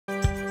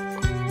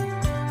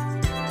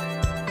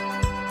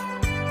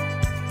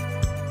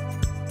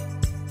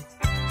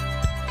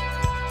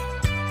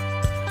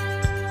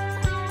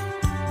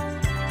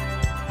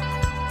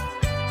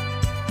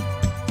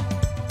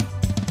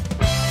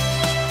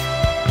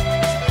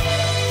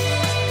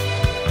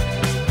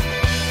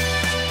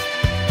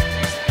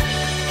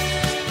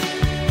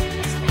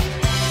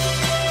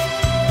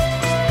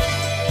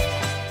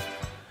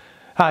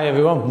Hi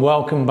everyone,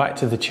 welcome back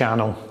to the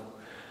channel.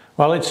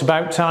 Well, it's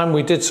about time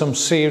we did some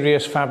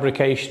serious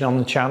fabrication on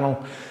the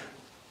channel,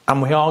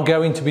 and we are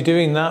going to be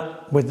doing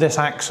that with this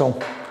axle.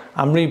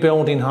 I'm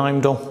rebuilding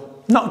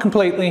Heimdall, not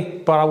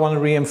completely, but I want to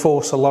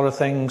reinforce a lot of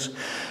things.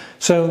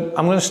 So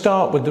I'm going to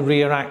start with the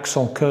rear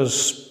axle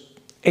because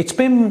it's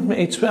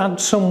had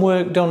some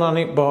work done on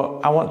it, but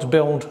I want to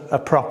build a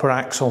proper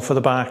axle for the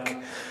back.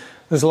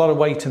 There's a lot of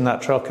weight in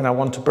that truck and I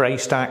want a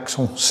braced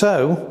axle.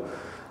 So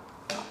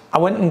I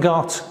went and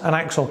got an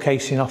axle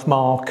casing off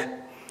Mark.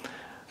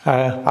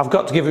 I've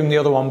got to give him the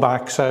other one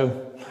back,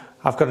 so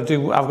I've got to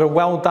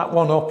weld that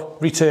one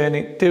up, return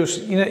it,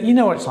 you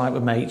know what it's like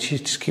with mates, you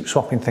just keep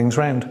swapping things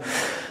around.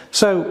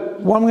 So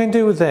what I'm going to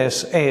do with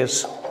this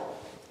is,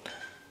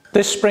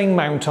 this spring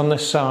mount on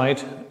this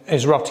side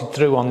is rotted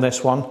through on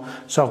this one,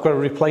 so I've got a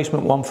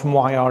replacement one from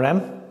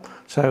YRM.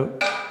 So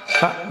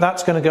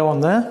that's going to go on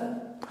there.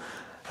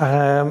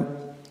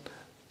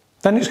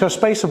 Then it's got a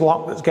spacer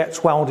block that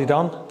gets welded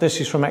on. This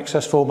is from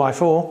Xcess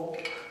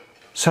 4x4.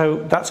 So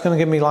that's going to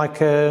give me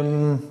like,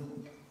 I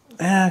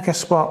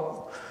guess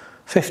what,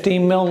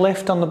 15mm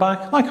lift on the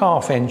back, like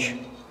 ½ inch.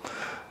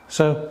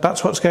 So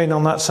that's what's going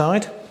on that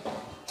side.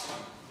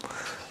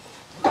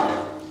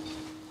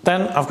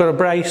 Then I've got to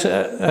brace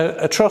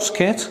a truss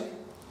kit.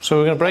 So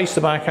we're going to brace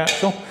the back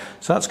axle.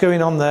 So that's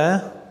going on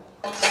there.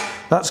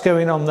 That's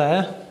going on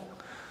there.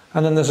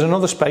 And then there's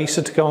another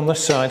spacer to go on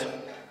this side.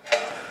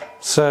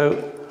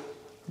 So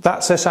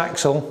that's this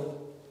axle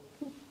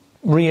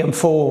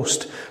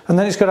reinforced, and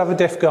then it's got to have a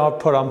diff guard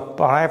put on,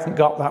 but I haven't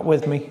got that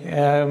with me.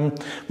 I'm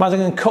either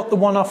going to cut the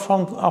one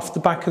off the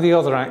back of the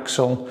other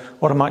axle,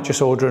 or I might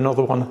just order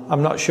another one.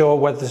 I'm not sure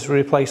whether to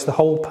replace the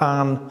whole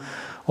pan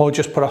or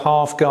just put a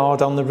half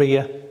guard on the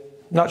rear.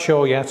 Not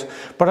sure yet,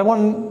 but I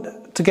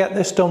want to get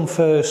this done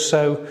first.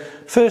 So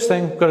first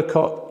thing, we've got to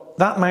cut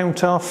that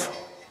mount off,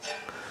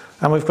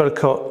 and we've got to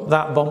cut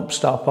that bump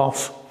stop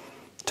off.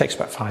 It takes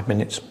about 5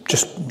 minutes.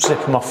 Just zip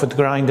them off with the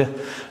grinder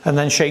and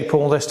then shape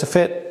all this to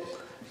fit.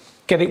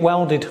 Get it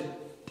welded.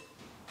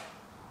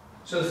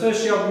 So the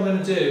first job I'm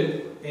going to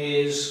do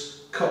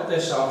is cut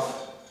this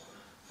off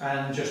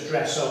and just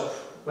dress up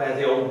where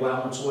the old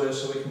welds were,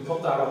 so we can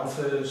put that on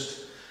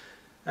first.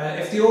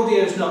 If the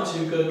audio is not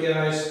too good,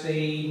 guys,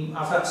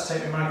 I've had to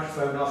take my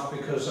microphone off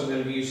because I'm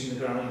going to be using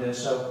the grinder,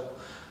 so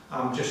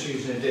I'm just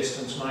using a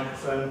distance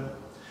microphone.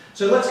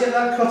 So let's get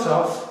that cut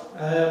off.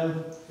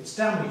 It's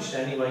damaged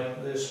anyway,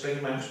 the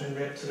spring mount's been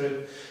ripped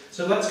through.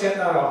 So let's get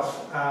that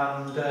off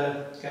and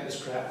get this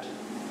prepped.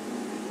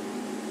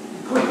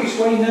 The quickest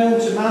way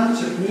known to man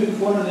to remove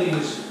one of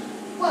these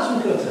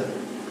plasma cutter.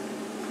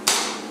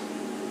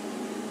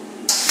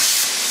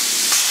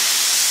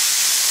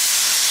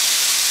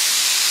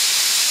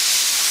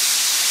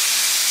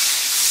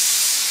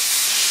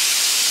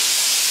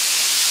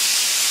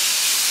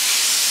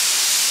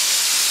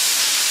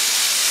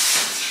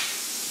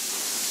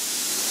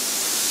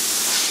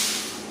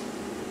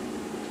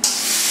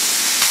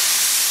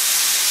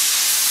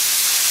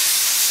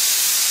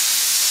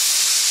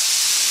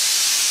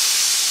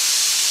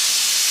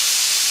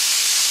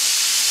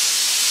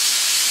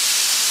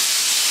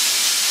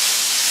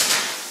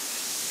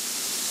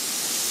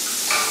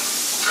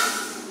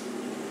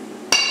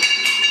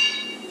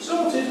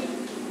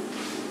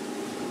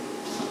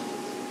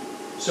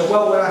 So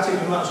while we're at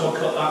it, we might as well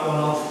cut that one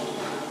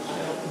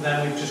off, and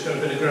then we've just got a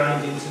bit of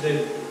grinding to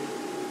do.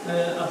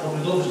 I'll put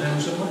my gloves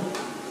down somewhere.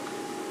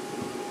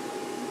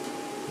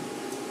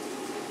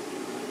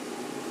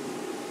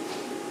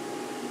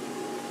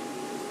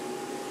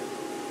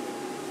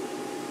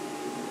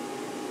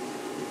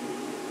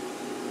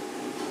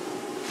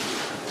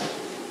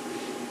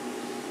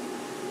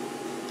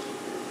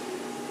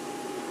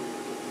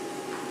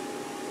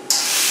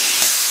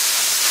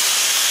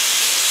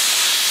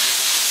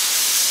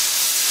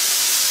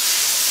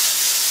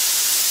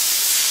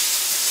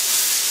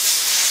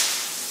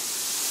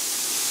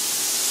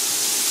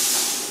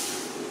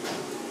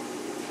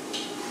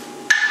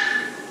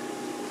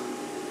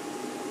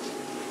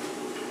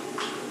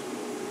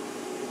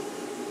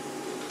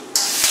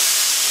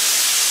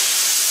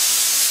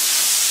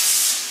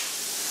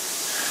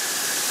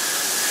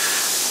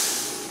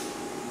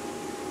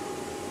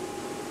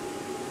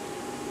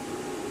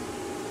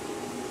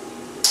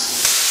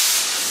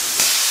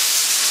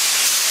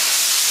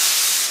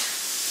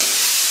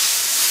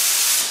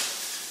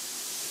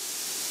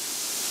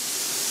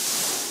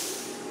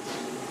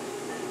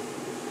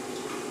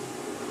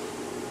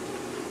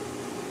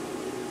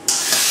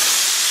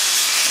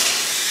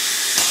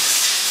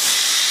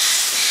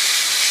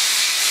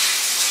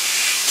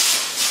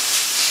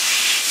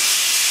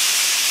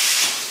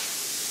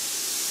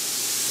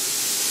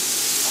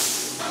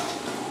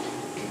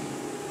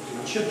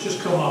 Should just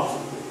come off.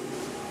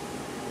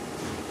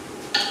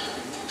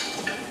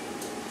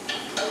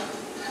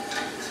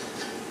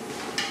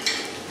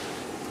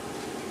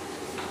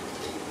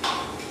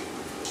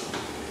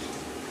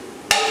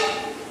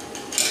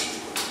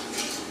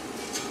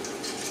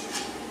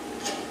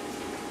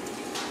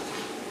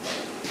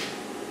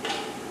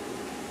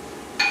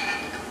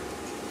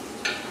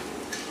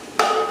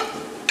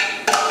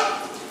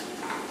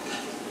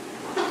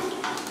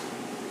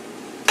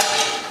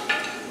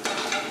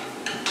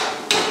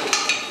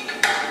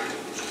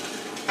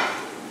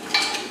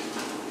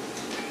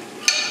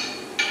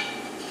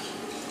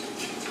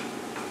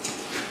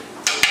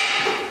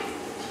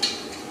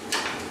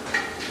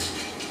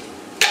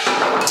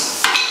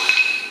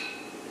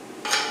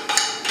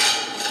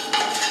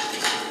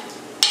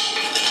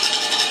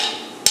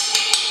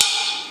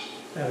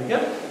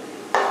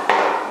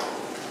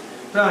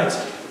 Right,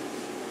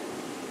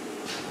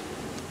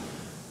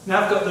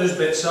 now I've got those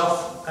bits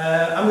off,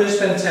 I'm going to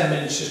spend 10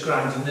 minutes just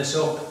grinding this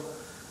up.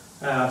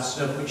 There's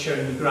no point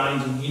showing you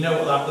grinding, you know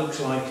what that looks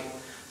like.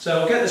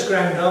 So I'll get this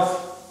ground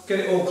off, get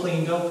it all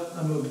cleaned up,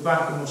 and we'll be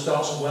back and we'll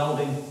start some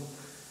welding.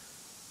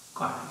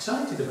 Quite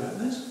excited about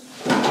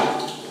this.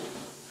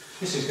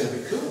 This is going to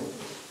be cool.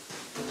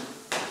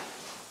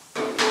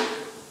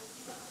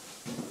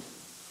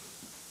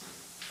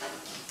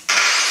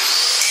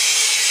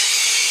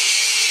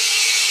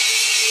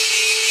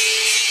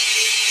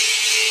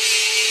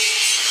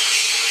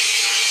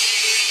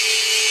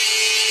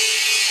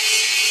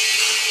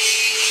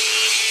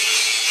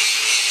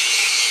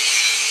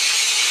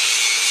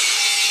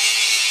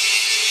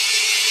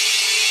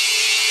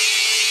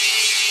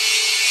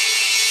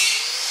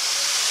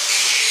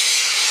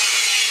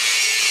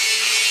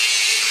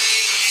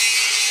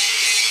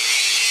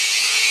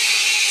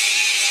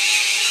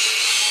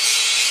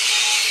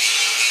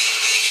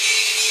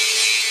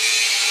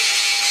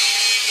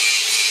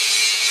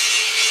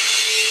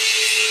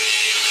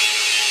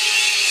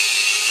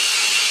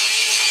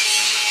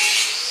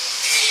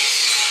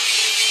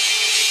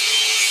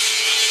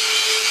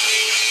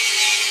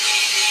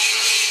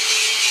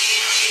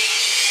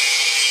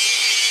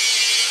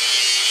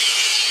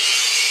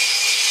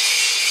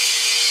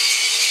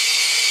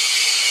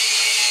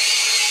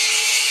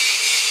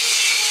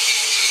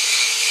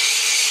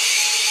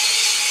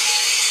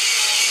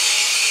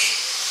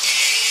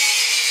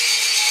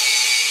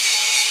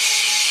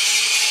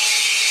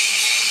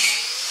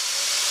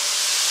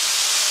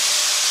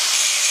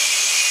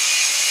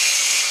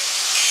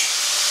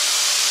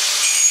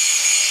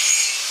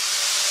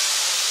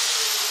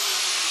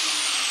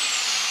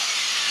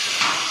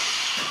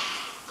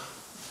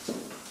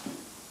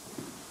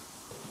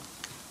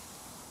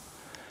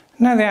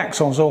 Now the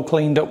axle's all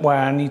cleaned up where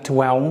I need to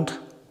weld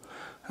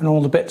and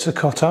all the bits are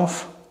cut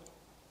off.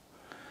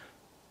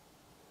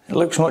 It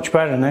looks much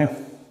better now.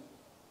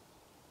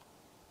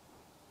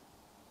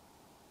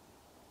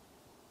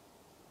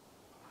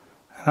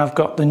 And I've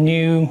got the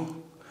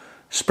new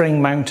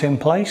spring mount in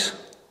place,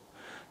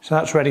 so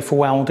that's ready for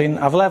welding.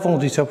 I've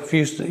levelled it up, I've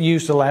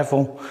used the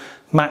level,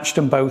 matched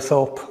them both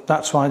up.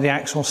 That's why the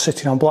axle's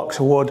sitting on blocks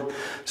of wood.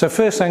 So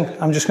first thing,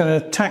 I'm just going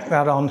to tack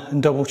that on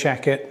and double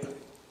check it.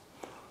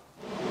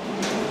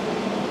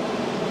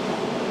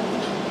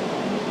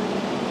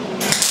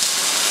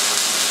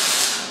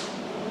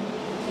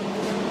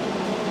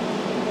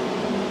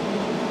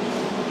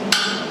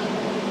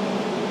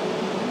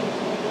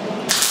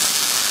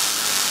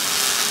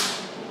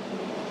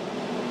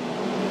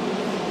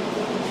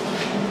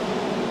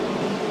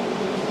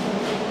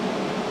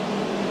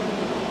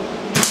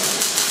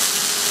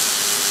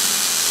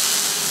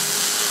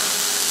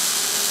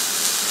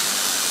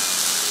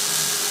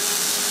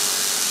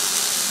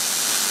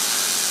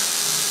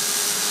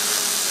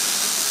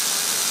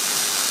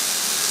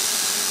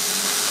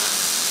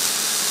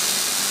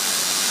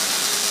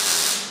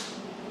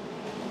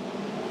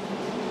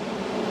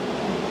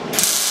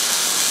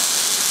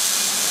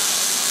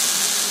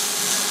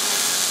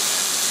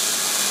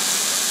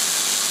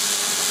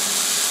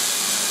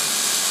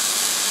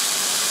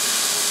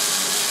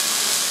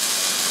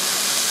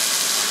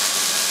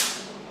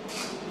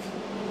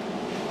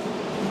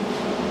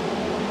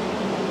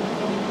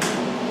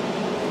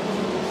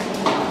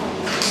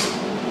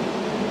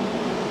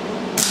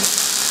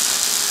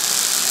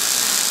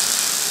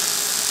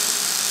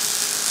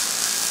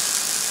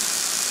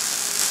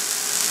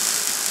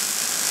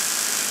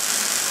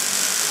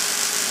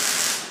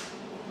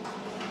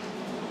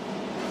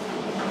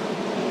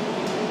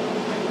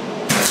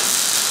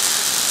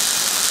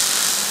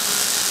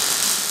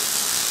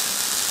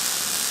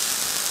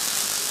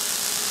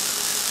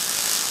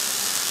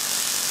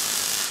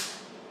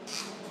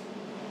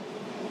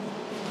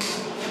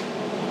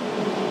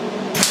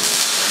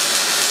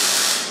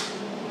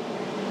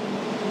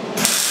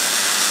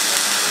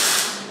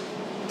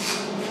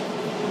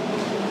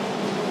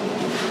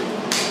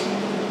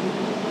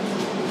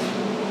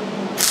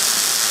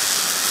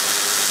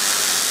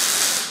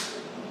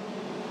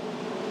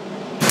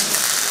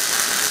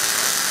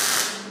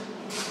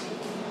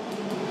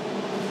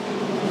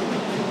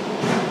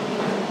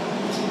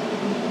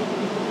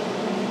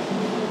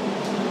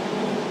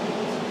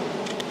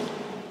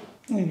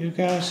 There you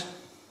go, guys.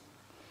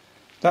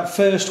 That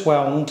first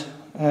weld,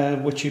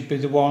 which would be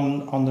the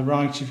one on the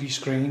right of your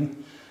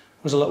screen,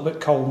 was a little bit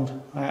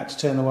cold. I had to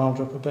turn the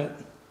welder up a bit.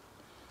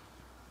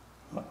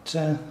 But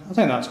I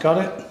think that's got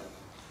it.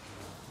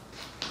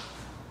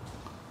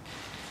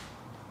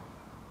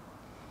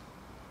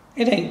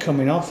 It ain't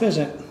coming off, is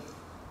it?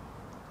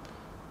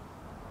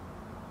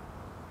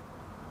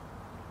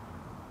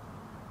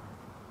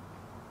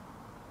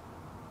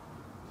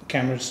 The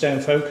camera's stay in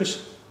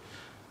focus.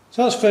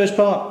 So that's the first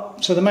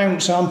part. So the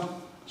mount's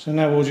on. So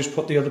now we'll just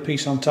put the other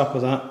piece on top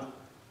of that.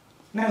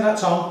 Now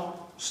that's on,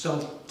 still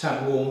a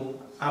tad warm.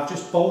 I've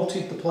just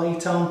bolted the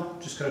plate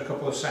on, just got a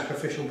couple of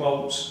sacrificial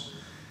bolts.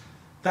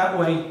 That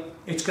way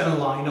it's going to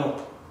line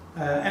up.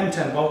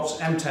 M10 bolts,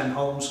 M10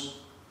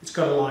 holes. it's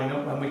got to line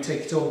up when we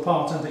take it all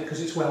apart, hasn't it,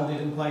 because it's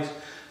welded in place.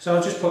 So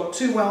I'll just put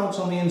 2 welds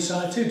on the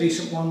inside, 2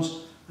 decent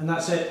ones, and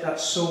that's it,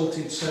 that's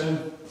sorted.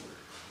 So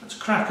let's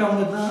crack on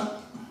with that.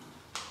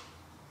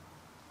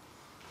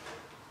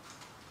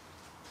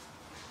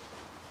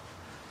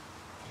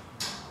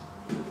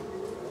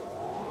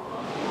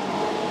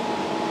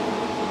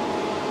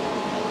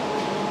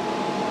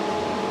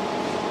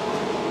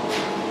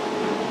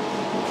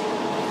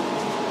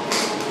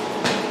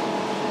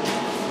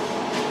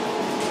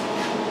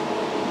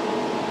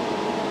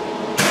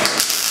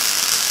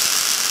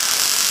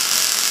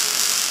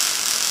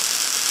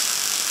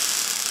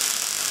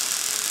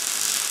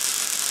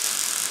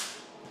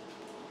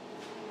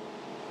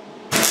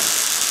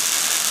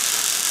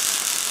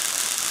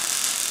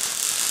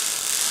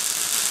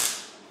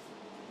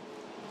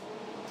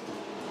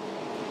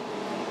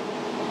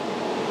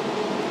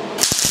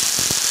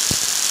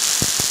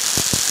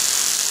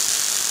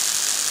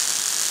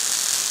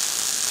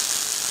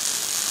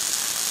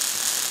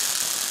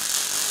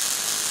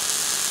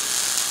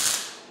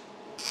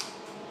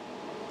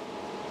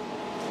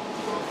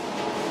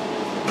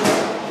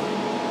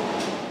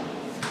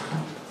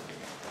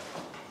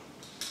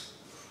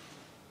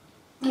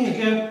 There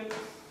you go.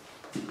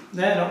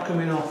 They're not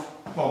coming off.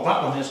 Well,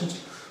 that one isn't.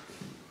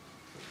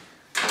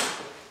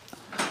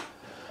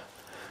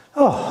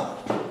 Oh.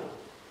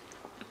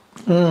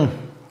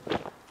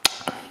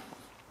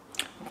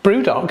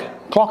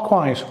 Brewdog,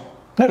 clockwise.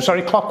 No,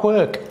 sorry,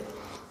 clockwork.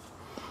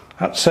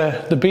 That's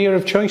the beer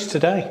of choice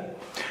today.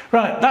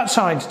 Right, that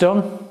side's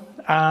done,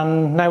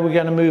 and now we're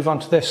going to move on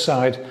to this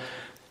side.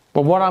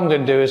 But what I'm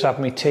going to do is have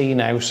my tea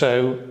now,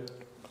 so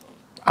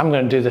I'm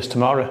going to do this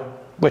tomorrow,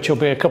 which will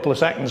be a couple of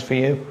seconds for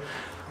you,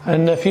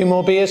 and a few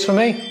more beers for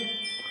me.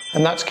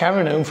 And that's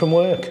Karen home from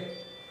work.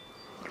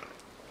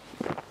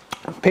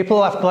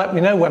 People have to let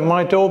me know when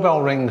my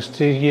doorbell rings,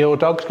 do your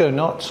dogs go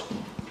nuts?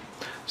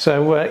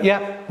 So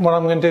yeah, what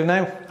I'm going to do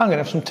now, I'm going to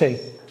have some tea.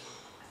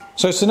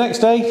 So it's the next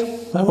day,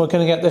 and we're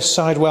going to get this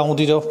side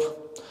welded up.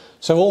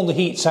 So all the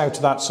heat's out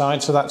of that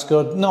side, so that's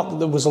good. Not that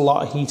there was a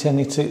lot of heat in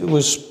it, it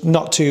was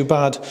not too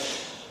bad.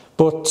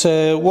 But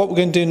what we're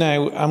going to do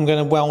now, I'm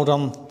going to weld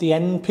on the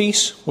end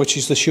piece, which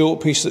is the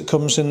short piece that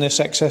comes in this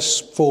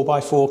Xcess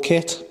 4x4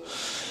 kit.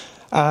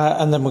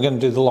 And then we're going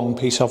to do the long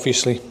piece,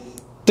 obviously.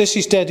 This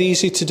is dead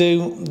easy to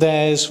do.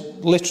 There's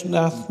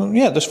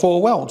literally, there's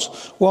 4 welds.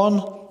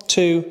 1,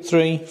 2,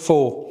 3,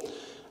 4.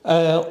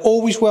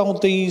 Always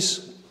weld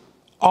these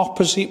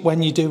opposite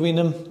when you're doing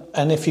them,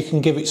 and if you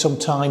can give it some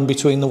time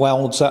between the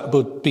welds, that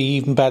would be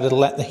even better to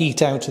let the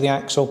heat out of the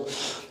axle.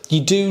 You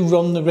do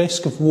run the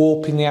risk of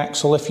warping the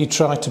axle if you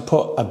try to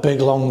put a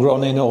big long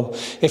run in, or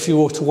if you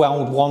were to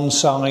weld one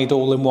side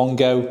all in one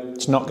go,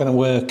 it's not going to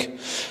work.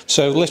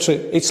 So literally,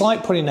 it's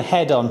like putting a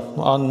head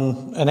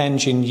on an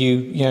engine.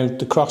 You know,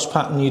 the cross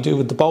pattern you do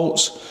with the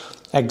bolts,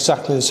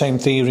 exactly the same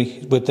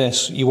theory with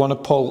this. You want to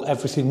pull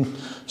everything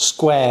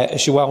square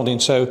as you're welding.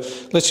 So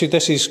literally,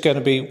 this is going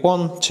to be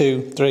 1,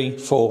 2, 3,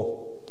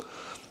 4.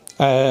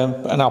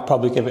 And I'll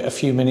probably give it a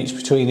few minutes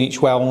between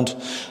each weld.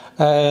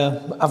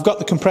 I've got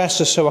the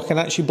compressor so I can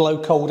actually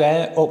blow cold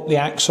air up the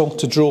axle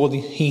to draw the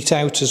heat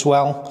out as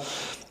well,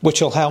 which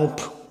will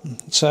help.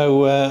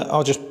 So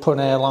I'll just put an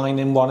air line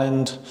in one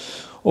end,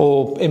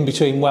 or in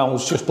between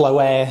welds, just blow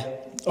air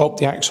up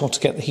the axle to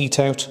get the heat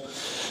out.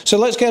 So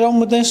let's get on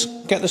with this,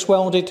 get this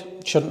welded.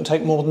 Shouldn't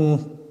take more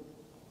than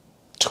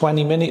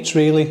 20 minutes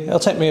really. It'll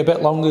take me a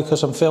bit longer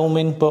because I'm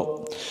filming,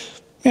 but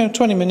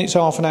 20 minutes,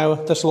 half an hour,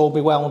 this will all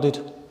be welded.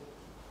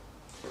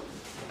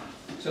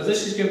 So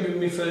this is going to be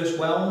my first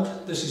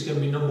weld. This is going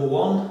to be number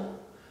 1,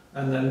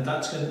 and then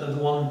that's going to be the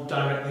one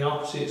directly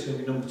opposite. It's going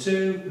to be number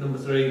 2, number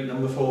 3,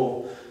 number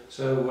 4.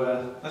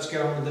 So let's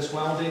get on with this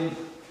welding.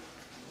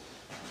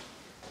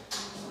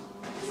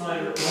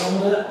 Fire up the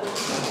welder.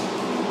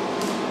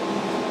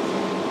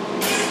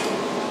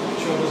 Make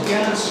sure there's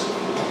gas.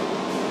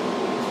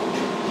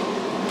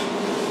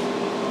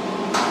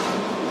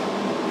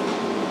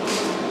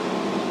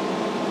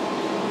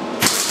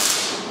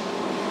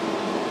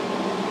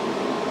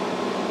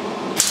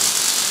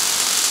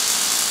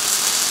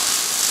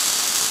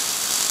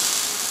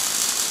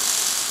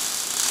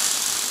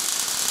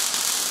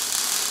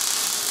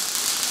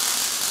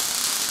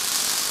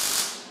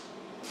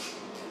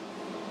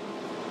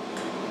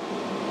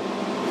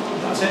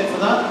 That's it for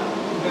that.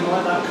 I'm going to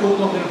let that cool.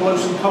 I'm going to blow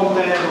some cold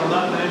air on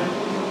that now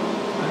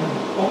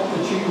and pop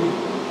the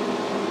tube.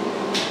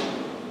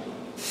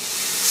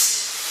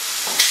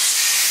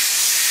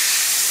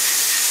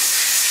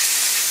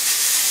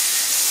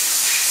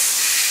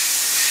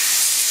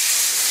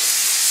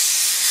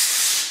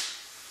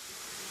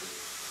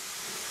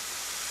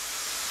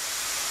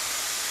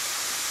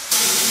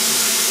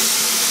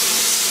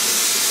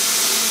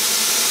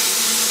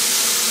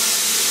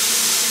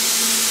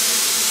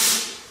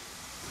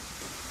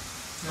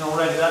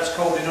 Already that's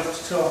cold enough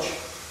to touch.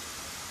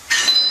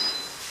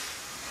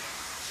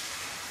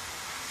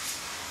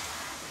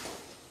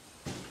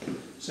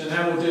 So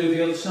now we'll do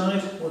the other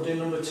side. We'll do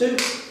number 2.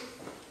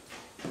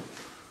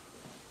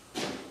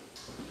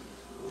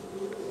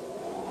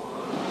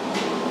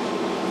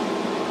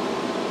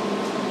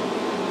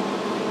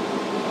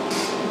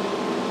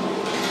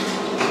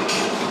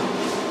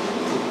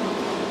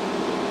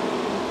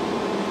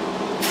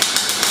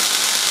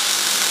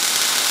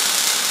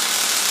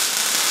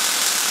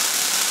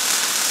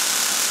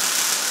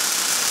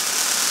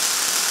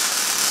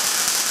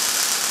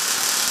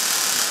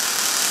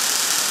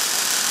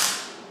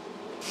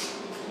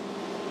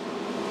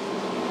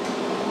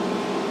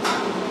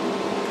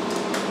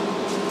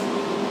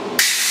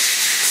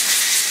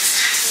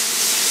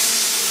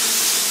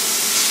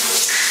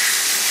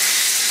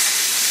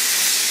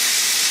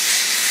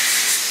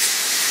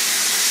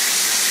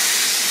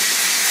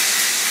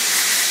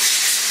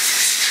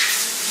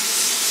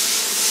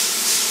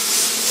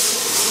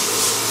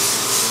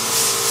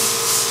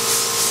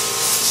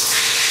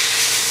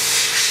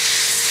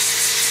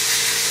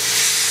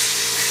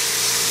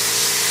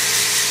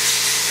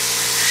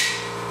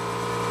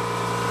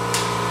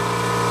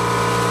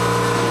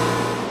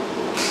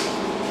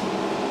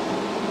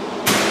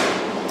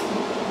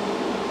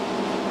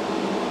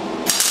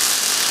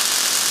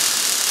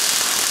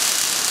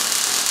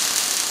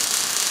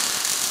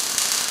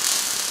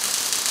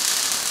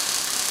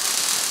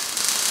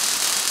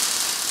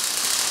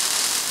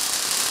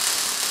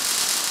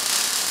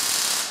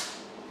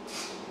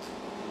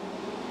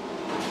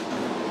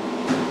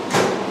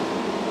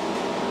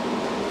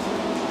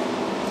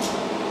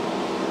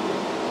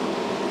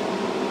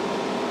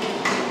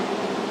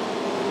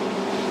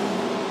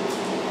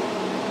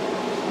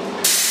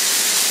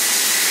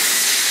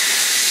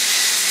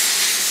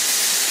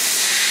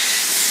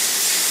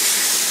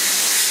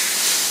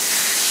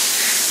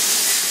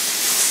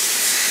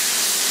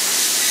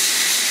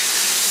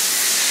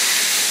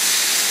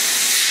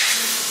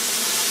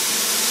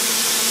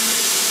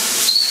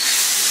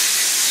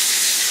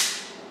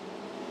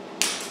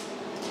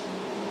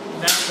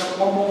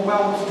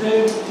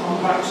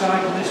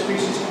 backside and this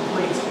piece is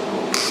complete.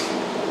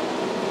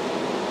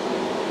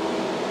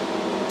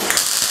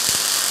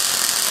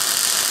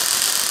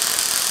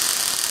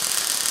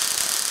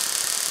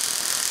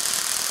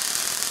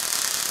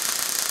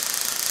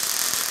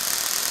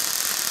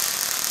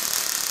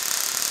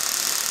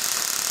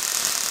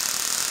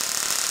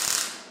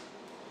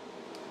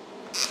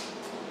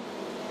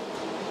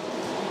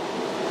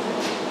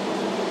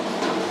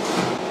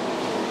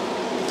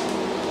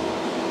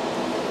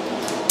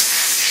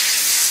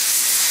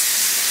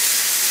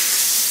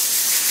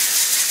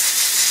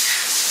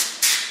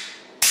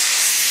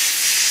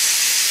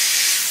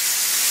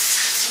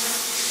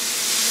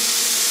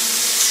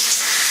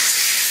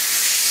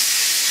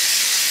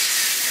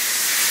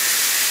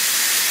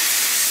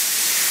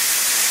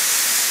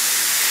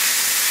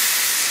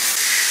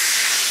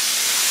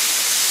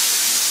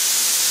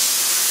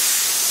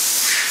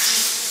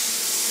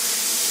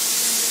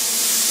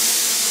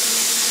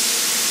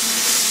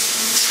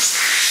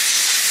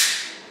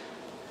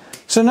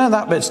 So now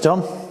that bit's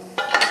done,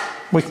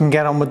 we can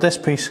get on with this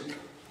piece.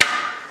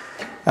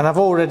 And I've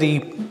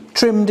already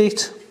trimmed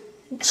it,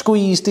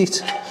 squeezed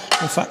it.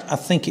 In fact, I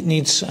think it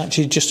needs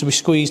actually just to be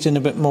squeezed in a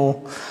bit more.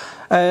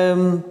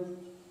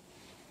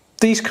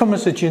 These come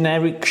as a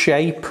generic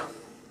shape.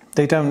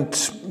 They don't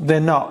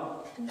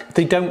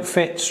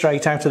fit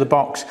straight out of the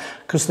box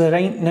because there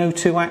ain't no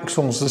two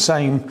axles the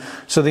same.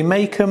 So they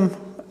make them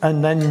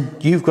and then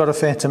you've got to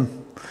fit them.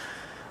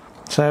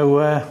 So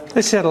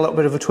this had a little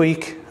bit of a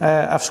tweak.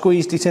 I've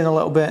squeezed it in a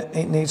little bit.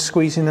 It needs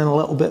squeezing in a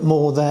little bit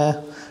more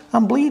there.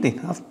 I'm bleeding.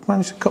 I've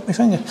managed to cut my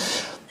finger.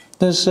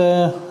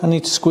 I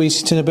need to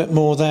squeeze it in a bit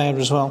more there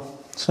as well.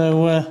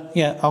 So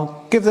yeah,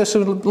 I'll give this a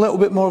little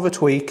bit more of a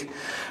tweak.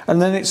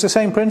 And then it's the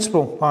same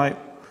principle. Like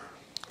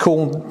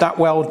call that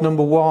weld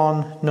number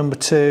 1, number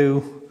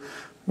 2,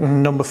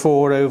 number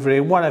 4 over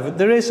here, whatever.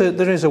 There is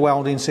a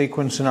welding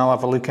sequence and I'll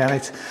have a look at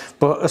it.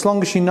 But as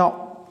long as you're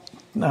not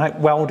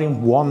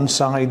welding one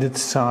side at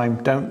a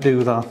time, don't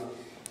do that.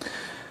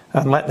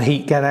 And let the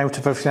heat get out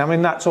of everything. I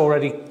mean, that's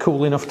already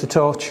cool enough to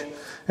touch.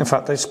 In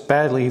fact, it's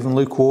barely even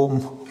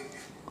lukewarm.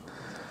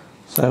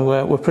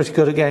 So we're pretty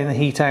good at getting the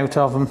heat out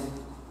of them.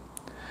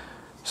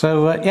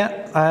 So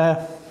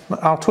yeah,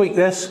 I'll tweak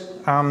this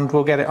and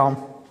we'll get it on.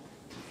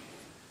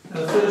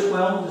 Now the first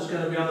weld is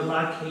going to be on the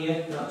back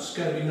here. That's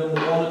going to be number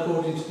 1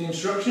 according to the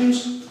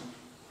instructions.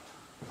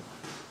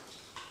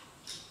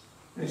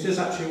 This is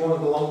actually one of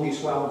the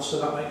longest welds, so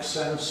that makes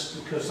sense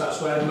because that's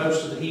where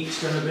most of the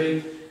heat's going to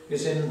be,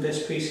 is in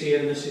this piece here,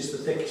 and this is the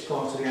thickest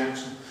part of the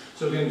axle.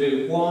 So we're going to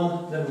do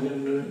 1, then we're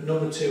going to do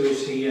number 2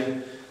 is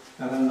here,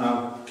 and then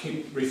I'll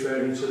keep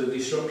referring to the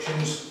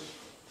instructions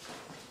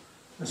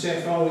and see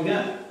how far we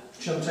get.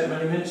 Shouldn't take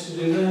many minutes to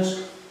do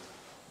this.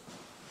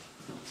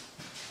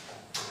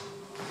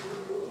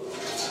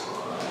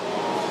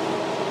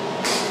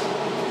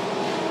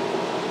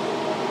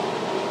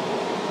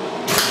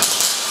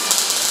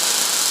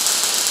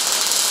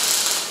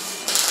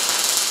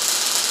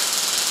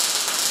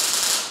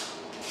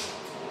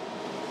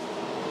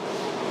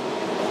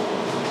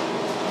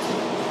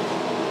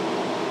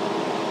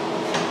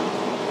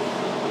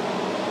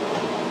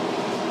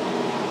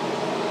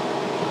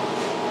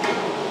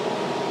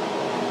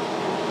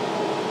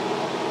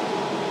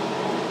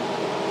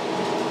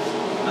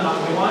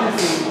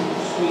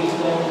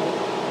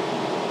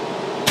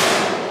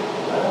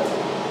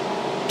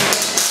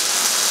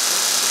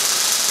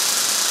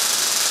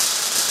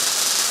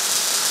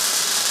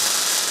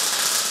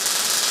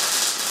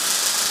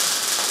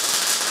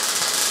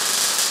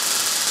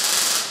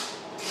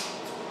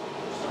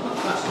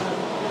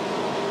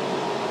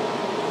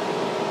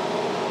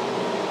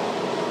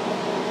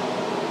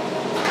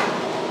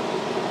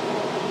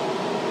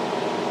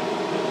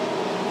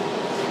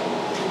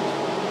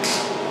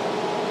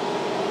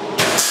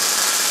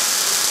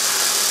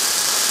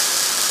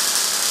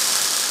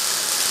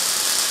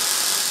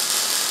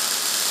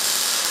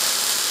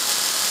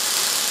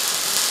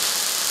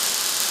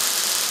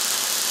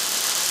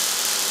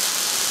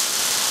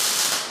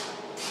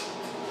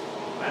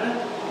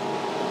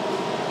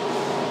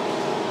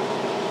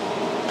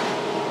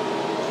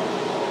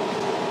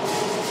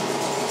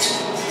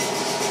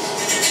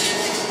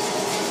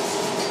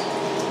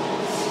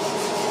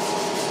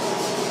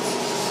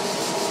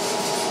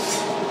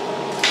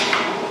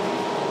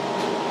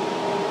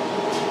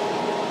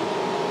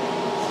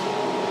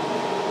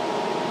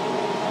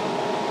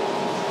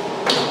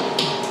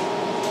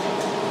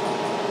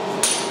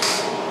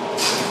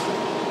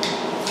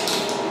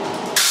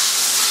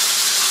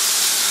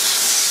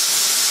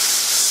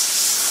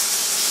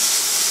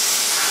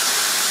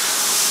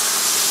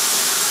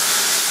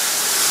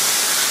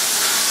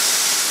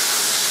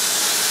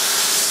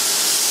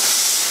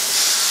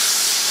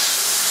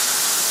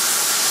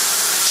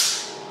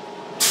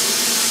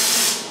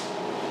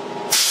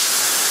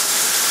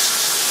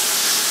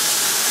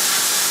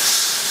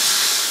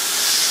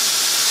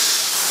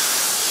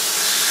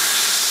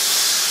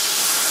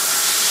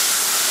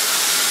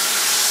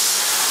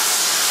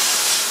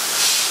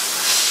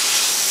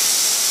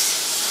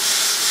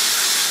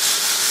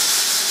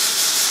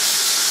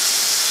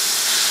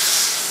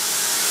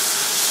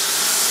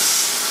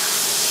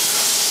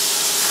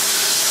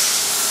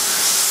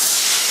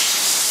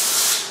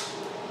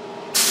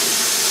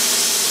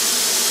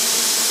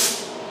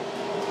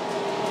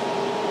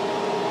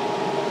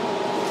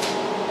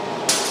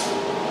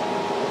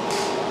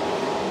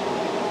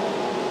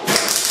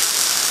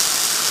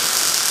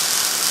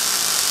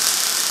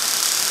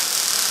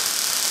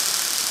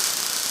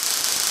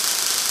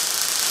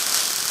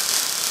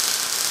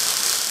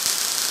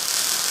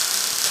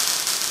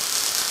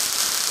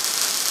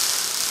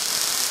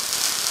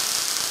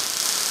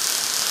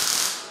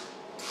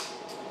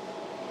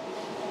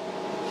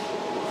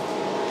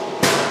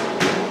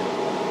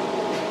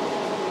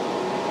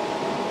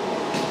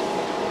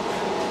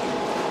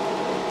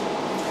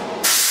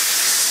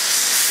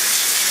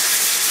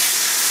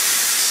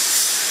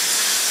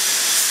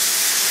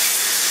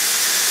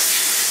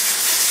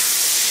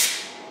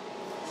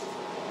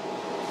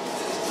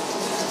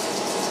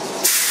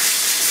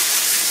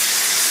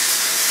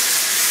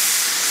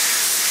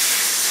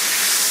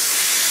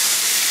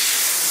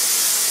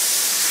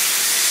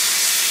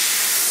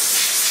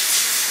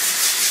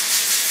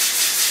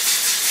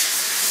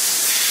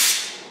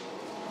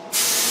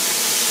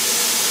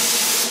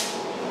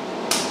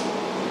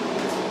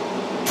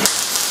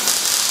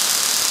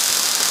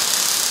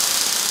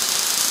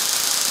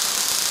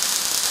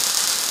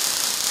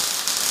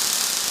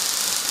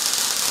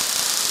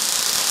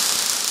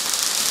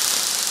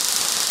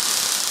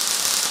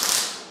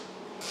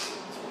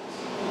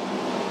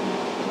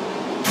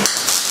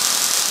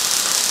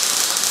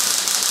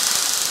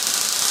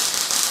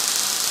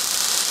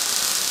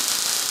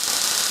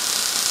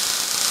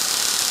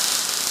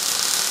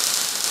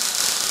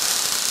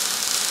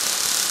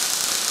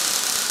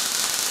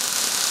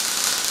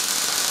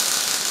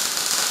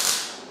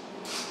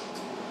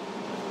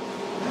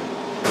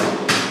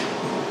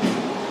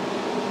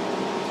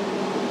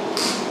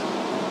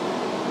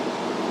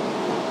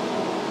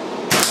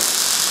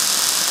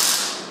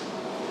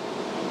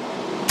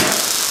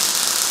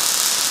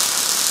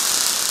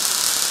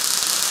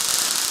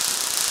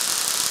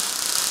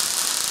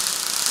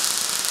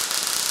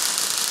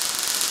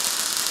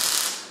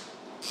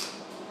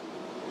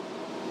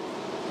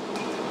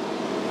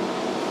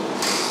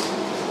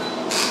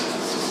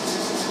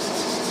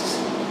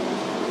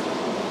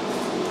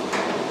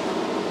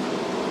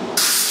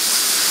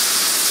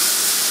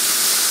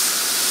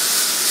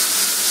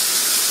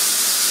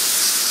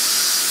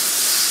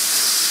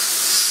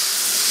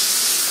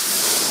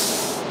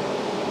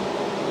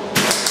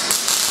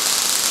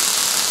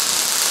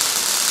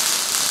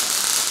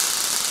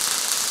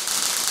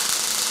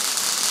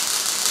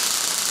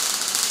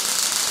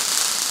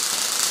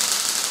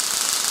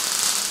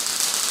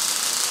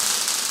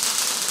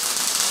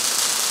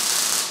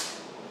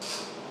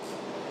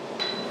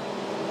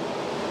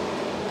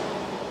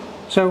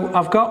 So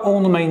I've got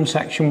all the main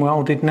section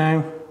welded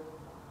now.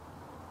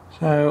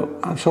 So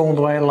that's all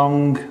the way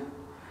along,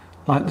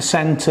 like the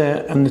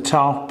centre and the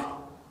top.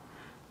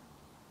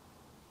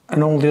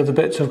 And all the other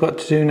bits I've got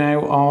to do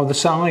now are the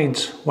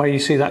sides, where you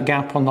see that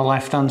gap on the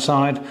left hand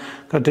side.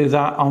 Got to do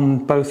that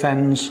on both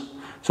ends.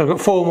 So I've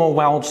got 4 more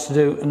welds to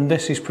do, and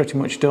this is pretty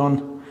much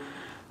done.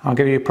 I'll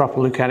give you a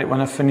proper look at it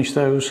when I finish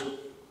those.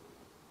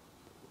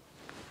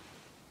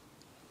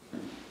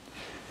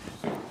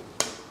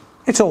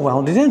 It's all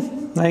welded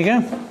in, there you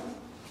go.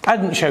 I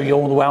didn't show you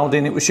all the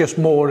welding, it was just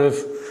more of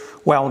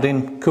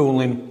welding,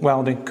 cooling,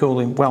 welding,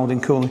 cooling, welding,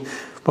 cooling.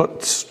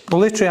 But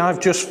literally I've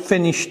just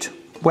finished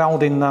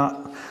welding that.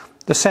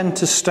 The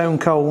centre's stone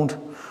cold.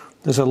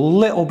 There's a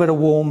little bit of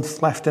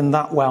warmth left in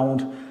that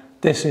weld.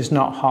 This is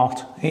not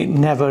hot. It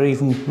never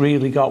even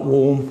really got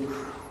warm.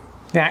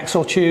 The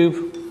axle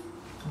tube,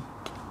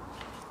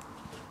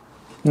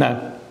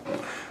 no.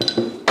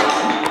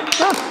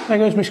 Ah, there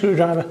goes my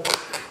screwdriver.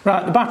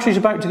 Right, the battery's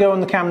about to go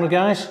on the camera,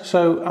 guys,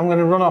 so I'm going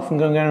to run off and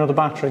go and get another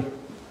battery.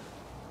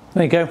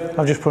 There you go,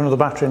 I've just put another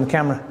battery in the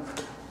camera.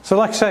 So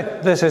like I say,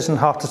 this isn't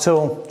hot at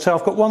all. So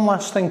I've got one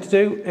last thing to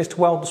do, is to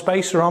weld the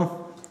spacer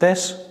on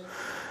this.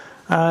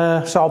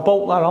 So I'll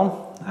bolt that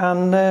on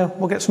and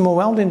we'll get some more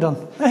welding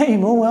done. Hey,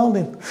 more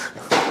welding.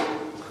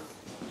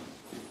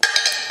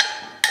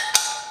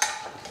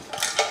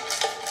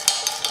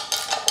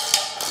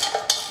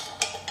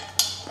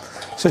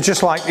 So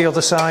just like the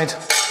other side,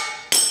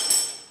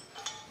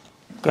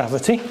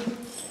 gravity.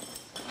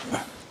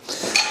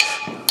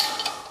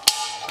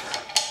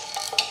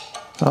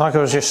 Like I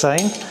was just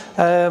saying,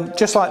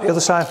 just like the other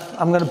side,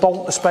 I'm going to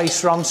bolt the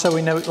spacer on so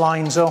we know it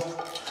lines up.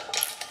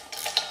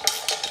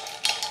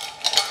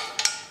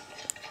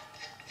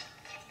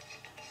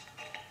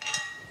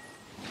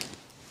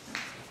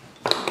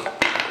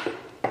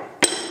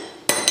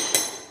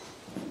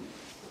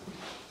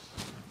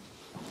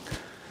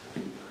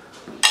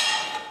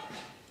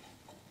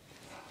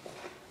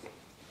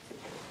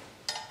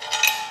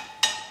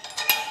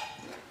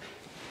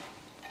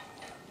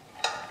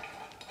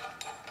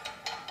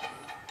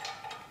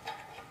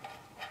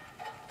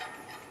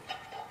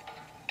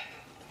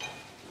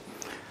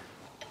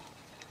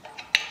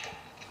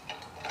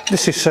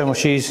 This is so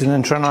much easier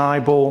than trying to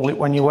eyeball it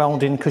when you're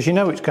welding, because you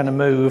know it's going to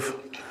move.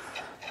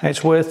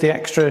 It's worth the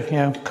extra,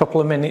 couple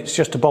of minutes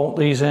just to bolt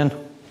these in.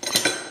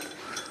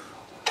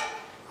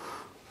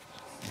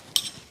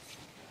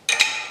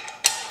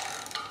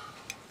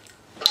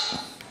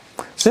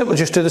 So we'll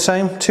just do the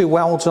same, 2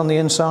 welds on the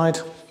inside,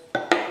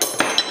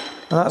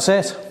 and that's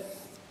it.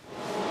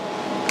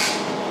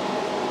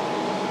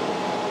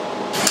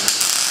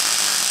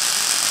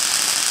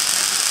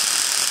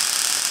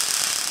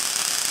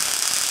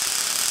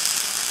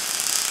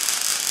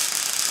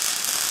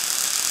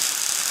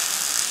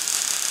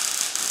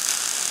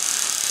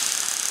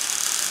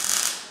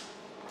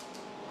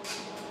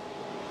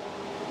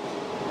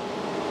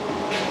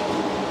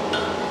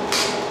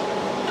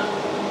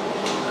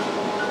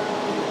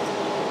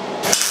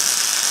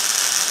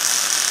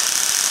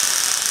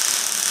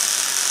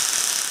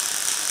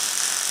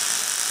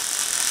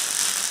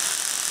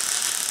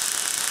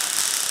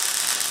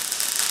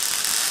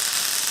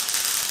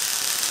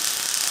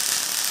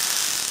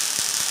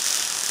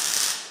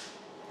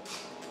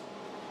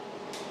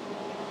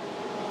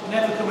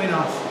 Never coming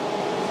off.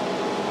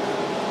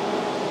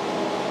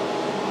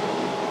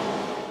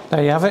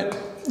 There you have it,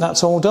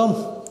 that's all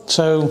done.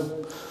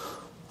 So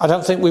I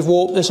don't think we've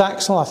warped this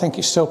axle, I think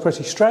it's still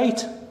pretty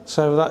straight,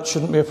 so that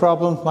shouldn't be a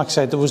problem. Like I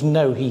said, there was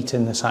no heat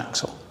in this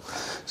axle,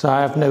 so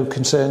I have no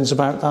concerns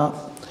about that.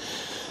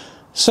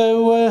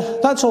 So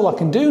that's all I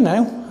can do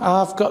now.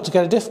 I've got to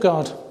get a diff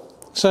guard.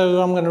 So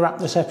I'm going to wrap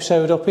this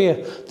episode up here.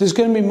 There's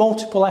going to be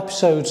multiple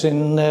episodes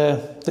in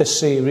this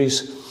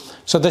series.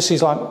 So this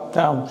is like,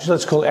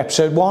 let's call it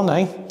episode 1,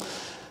 eh?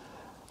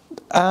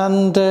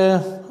 And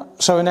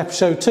so in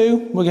episode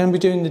 2, we're going to be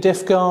doing the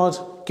diff guard,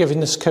 giving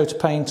this a coat of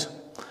paint.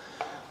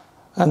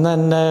 And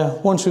then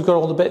once we've got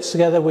all the bits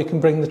together, we can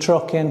bring the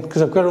truck in,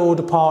 because I've got to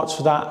order parts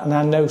for that, and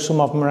I know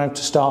some of them are out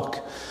of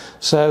stock.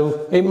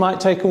 So it might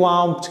take a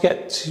while to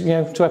get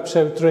to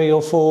episode 3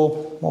 or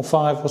 4 or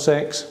 5 or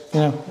 6.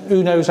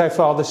 Who knows how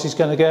far this is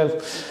going to go.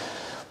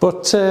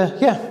 But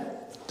yeah.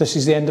 This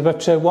is the end of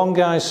episode 1,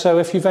 guys, so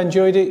if you've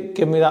enjoyed it,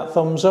 give me that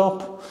thumbs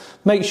up.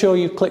 Make sure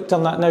you've clicked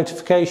on that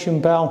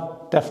notification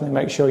bell. Definitely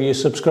make sure you're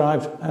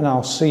subscribed, and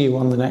I'll see you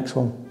on the next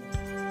one.